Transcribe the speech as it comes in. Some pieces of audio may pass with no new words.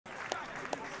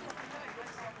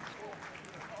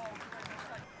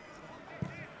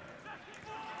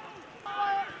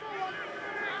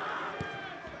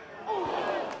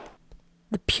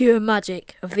pure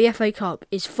magic of the FA Cup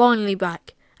is finally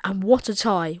back, and what a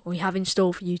tie we have in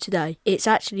store for you today. It's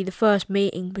actually the first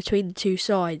meeting between the two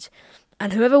sides,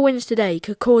 and whoever wins today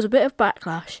could cause a bit of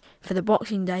backlash for the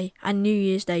Boxing Day and New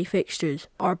Year's Day fixtures.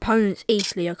 Our opponents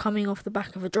Eastleigh are coming off the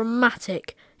back of a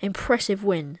dramatic, impressive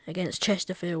win against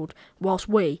Chesterfield, whilst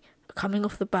we are coming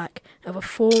off the back of a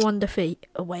 4-1 defeat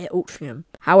away at Altrincham.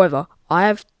 However, I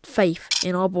have faith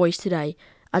in our boys today,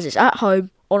 as it's at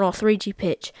home on our 3G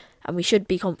pitch, and we should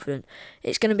be confident.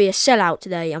 It's going to be a sellout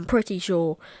today, I'm pretty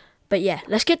sure. But yeah,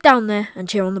 let's get down there and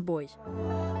cheer on the boys.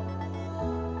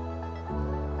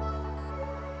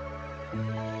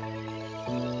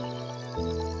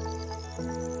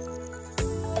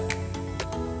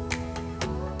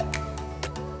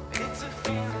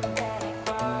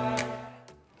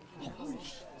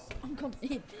 I'm coming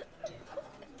in.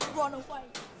 Run away.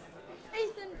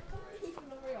 Ethan,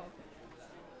 hurry on.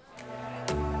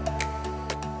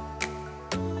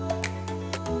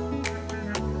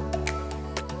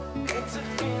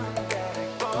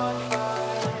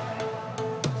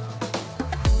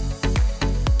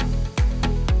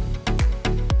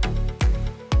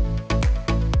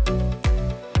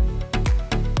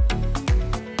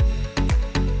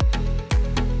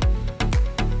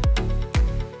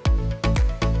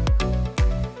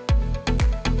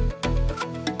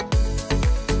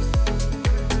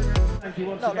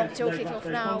 Not long till kick off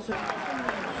now.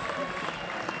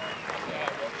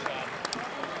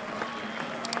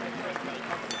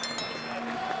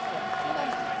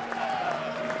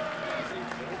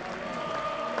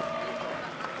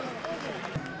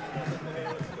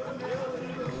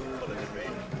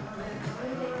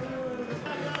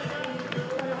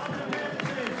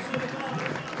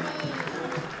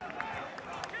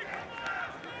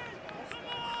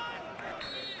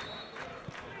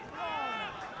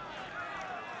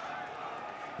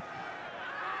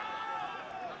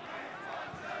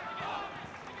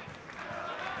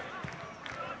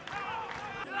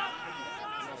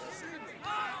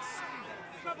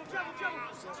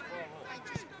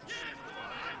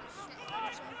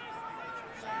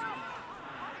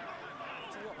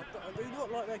 Do you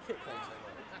not like their kick runs?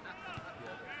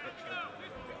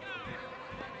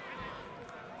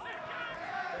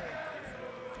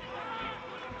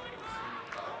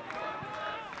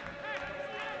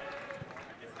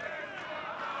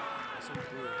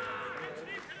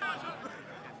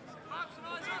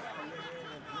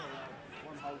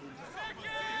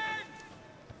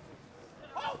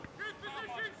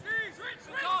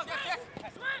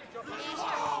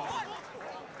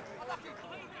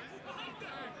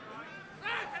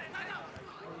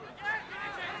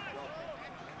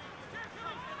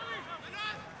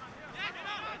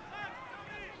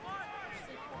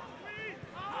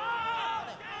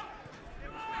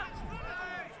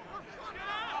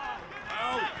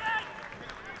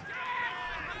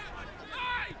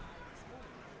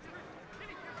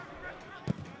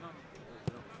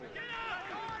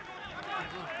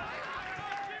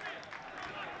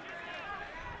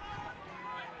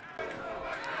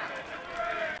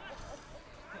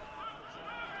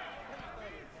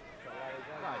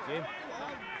 Jim.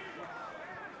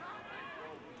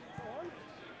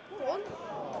 Go on.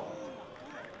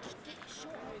 Just get a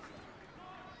shot.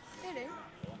 Get it.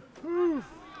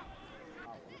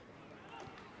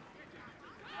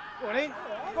 Go on in.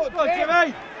 Go on, Jimmy.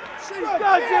 Go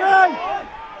on, Jimmy.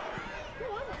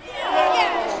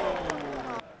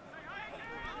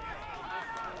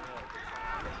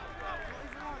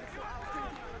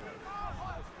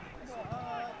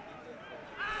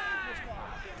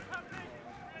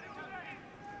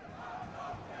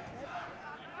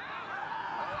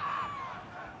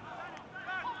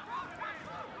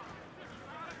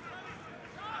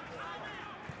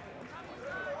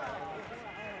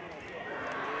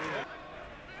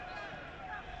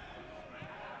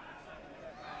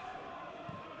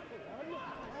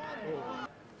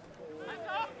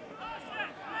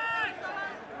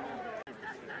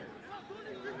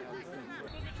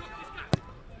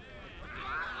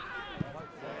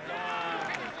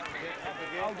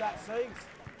 Hold that seat.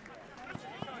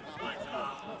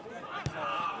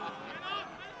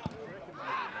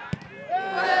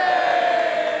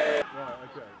 Right,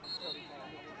 okay.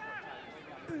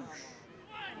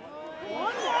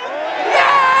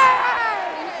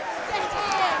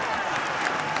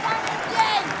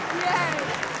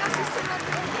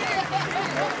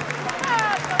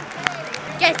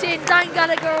 Get in, Dan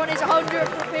Gallagher on his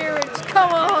 100th appearance.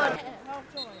 Come on.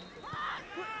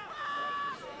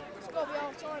 It's got to be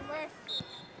half time, ref.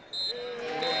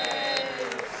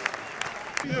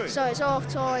 So it's half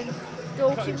time.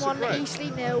 Dorking 1,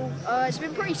 Eastleigh 0. It's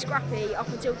been pretty scrappy up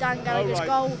until Dan Gallagher's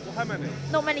goal. Well, how many?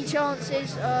 Not many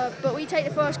chances, but we take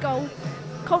the first goal.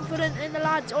 Confident in the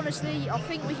lads, honestly. I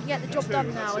think we can get the job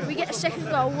done now. If we get a second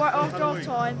goal right after half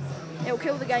time, it'll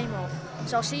kill the game off.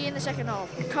 So I'll see you in the second half.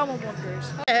 Come on,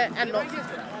 Wanderers. And not.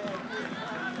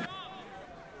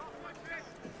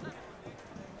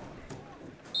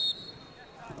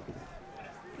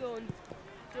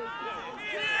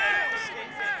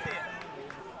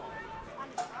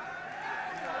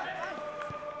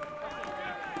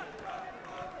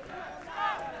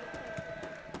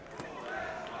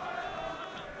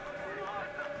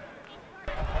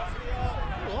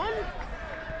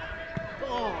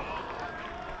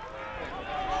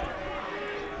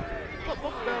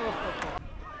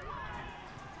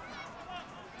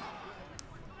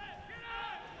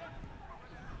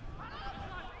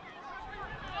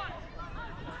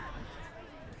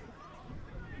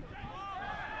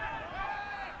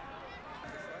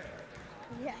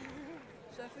 Yeah.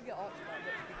 So if we get Archie back,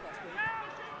 that should be quite good.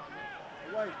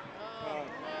 Away.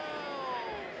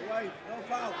 Away. No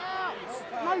foul. No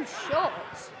foul. No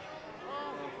shots.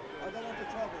 I don't want to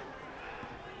trouble.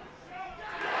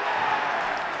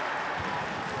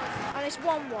 And it's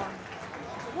 1-1.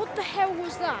 What the hell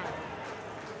was that?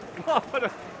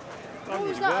 What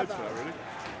was that about? Really?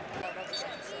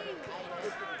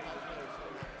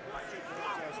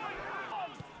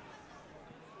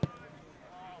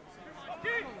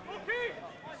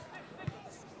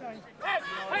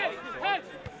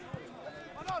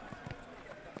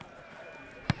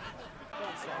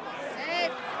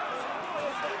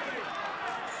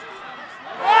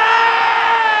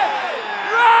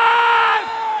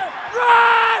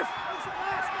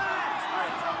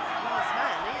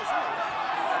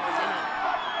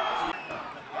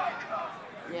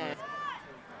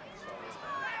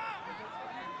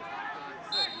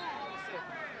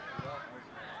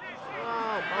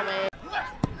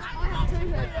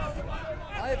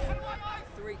 I have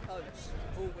 3 coats,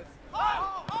 all with.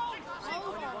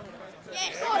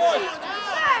 Yes!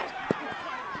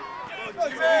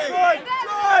 Drive!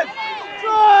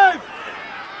 Drive!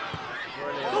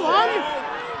 Go on!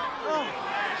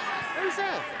 Who's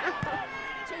that?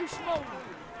 Too small.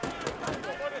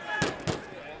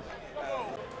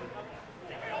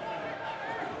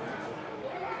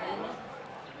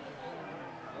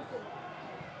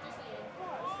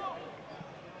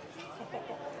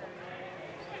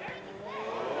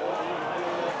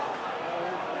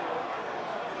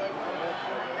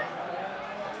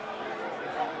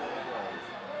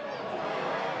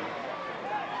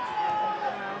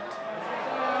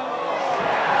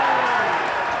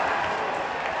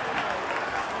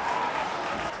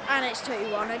 And it's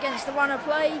 2-1 against the runner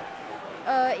play.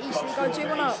 Eastleigh go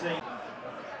 2-1 up.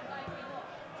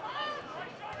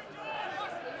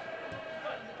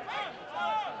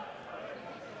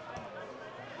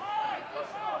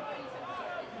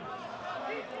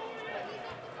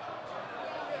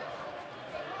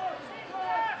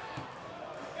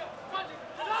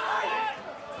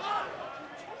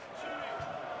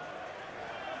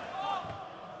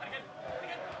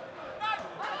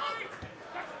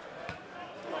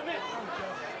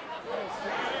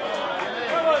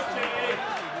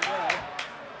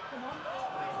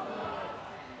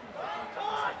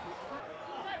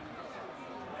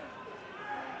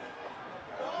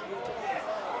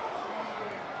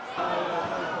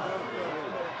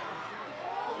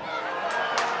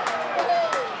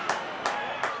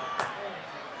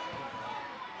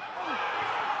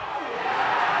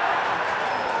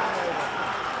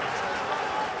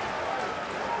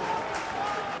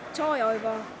 Tie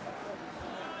over.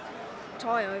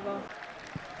 Tie over.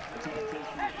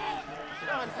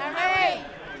 Come on, Harry!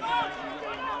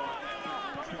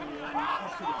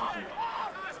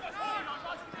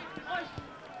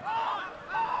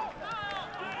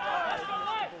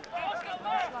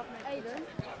 Aiden.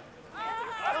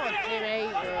 Come on, Jimmy!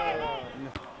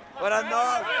 But I know.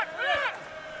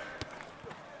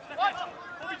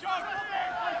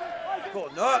 Got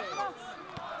nut.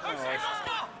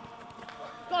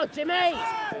 Go on, Jimmy!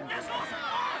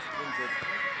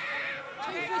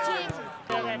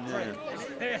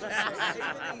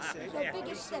 The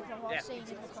biggest step I've seen in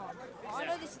the club. I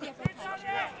know this is the FA Cup.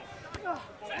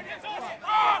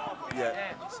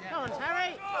 Yeah. Come on,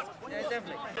 Harry! Yeah,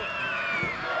 definitely.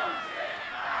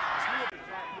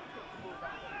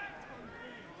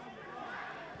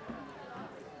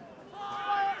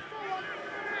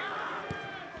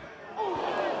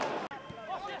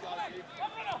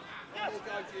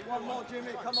 One more,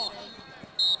 Jimmy, come on.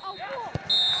 Oh, what?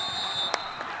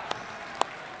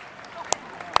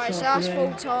 Right, so that's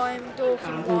full time.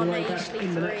 Dorking 1, Eastleigh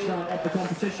 3.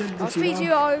 I'll speak to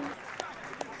you at home.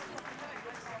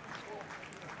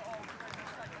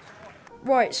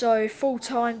 Right, so full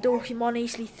time, Dorking 1,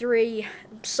 Eastleigh 3.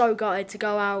 I'm so gutted to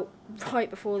go out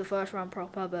right before the first round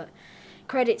proper, but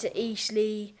credit to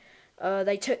Eastleigh.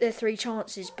 They took their 3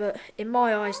 chances, but in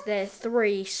my eyes, they're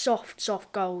 3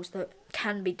 soft goals that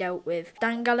can be dealt with.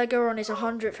 Dan Gallagher, on his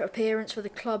 100th appearance for the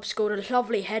club, scored a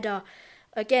lovely header.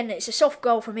 Again, it's a soft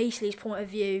goal from Eastleigh's point of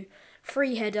view.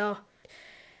 Free header.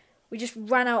 We just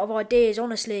ran out of ideas,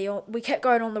 honestly. We kept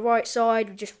going on the right side.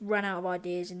 We just ran out of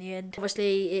ideas in the end.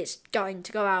 Obviously, it's going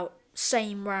to go out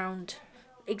same round,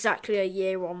 exactly a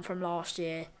year on from last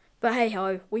year. But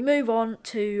hey-ho, we move on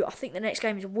to, I think the next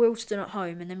game is Wilston at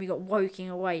home, and then we got Woking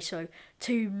away. So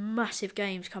 2 massive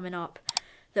games coming up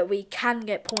that we can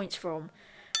get points from.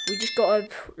 We just got to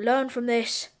learn from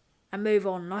this and move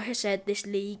on. Like I said, this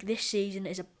league, this season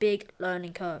is a big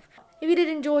learning curve. If you did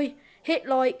enjoy, hit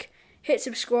like, hit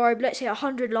subscribe. Let's hit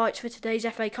 100 likes for today's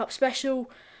FA Cup special.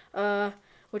 We're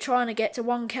trying to get to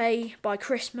 1k by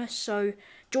Christmas, so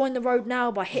join the road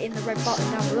now by hitting the red button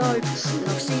down below. And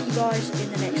I'll see you guys in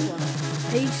the next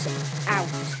one. Peace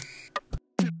out.